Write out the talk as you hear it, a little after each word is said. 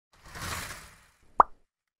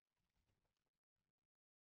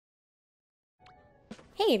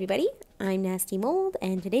Hey everybody, I'm Nastymold,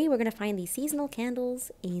 and today we're going to find the seasonal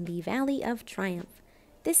candles in the Valley of Triumph.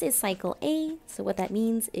 This is Cycle A, so what that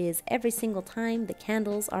means is every single time the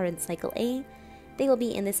candles are in Cycle A, they will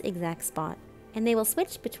be in this exact spot. And they will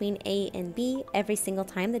switch between A and B every single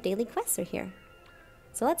time the daily quests are here.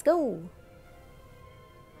 So let's go!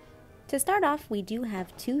 To start off, we do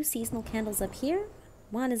have two seasonal candles up here.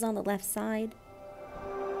 One is on the left side,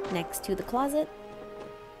 next to the closet.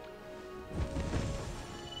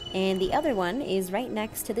 And the other one is right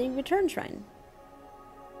next to the return shrine.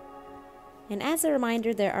 And as a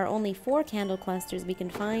reminder, there are only 4 candle clusters we can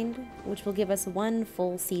find, which will give us 1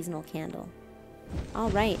 full seasonal candle.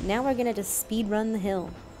 Alright, now we're gonna just speed run the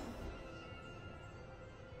hill.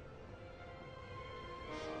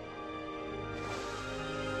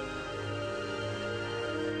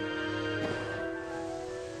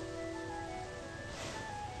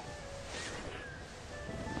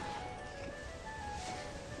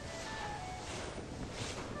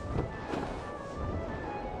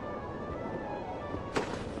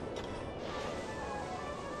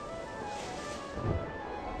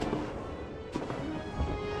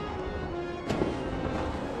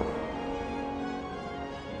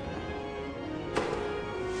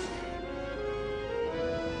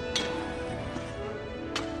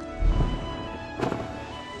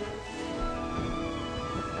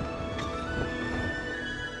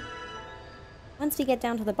 Once we get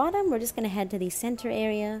down to the bottom, we're just going to head to the center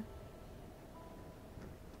area.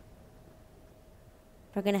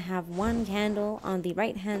 We're going to have 1 candle on the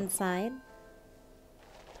right hand side.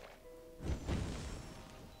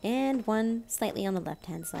 And 1 slightly on the left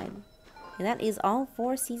hand side. And that is all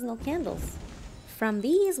 4 seasonal candles. From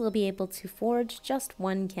these, we'll be able to forge just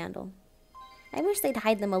 1 candle. I wish they'd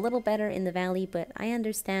hide them a little better in the valley, but I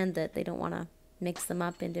understand that they don't want to mix them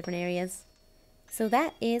up in different areas. So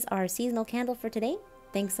that is our seasonal candle for today.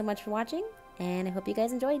 Thanks so much for watching, and I hope you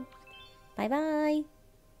guys enjoyed. Bye bye!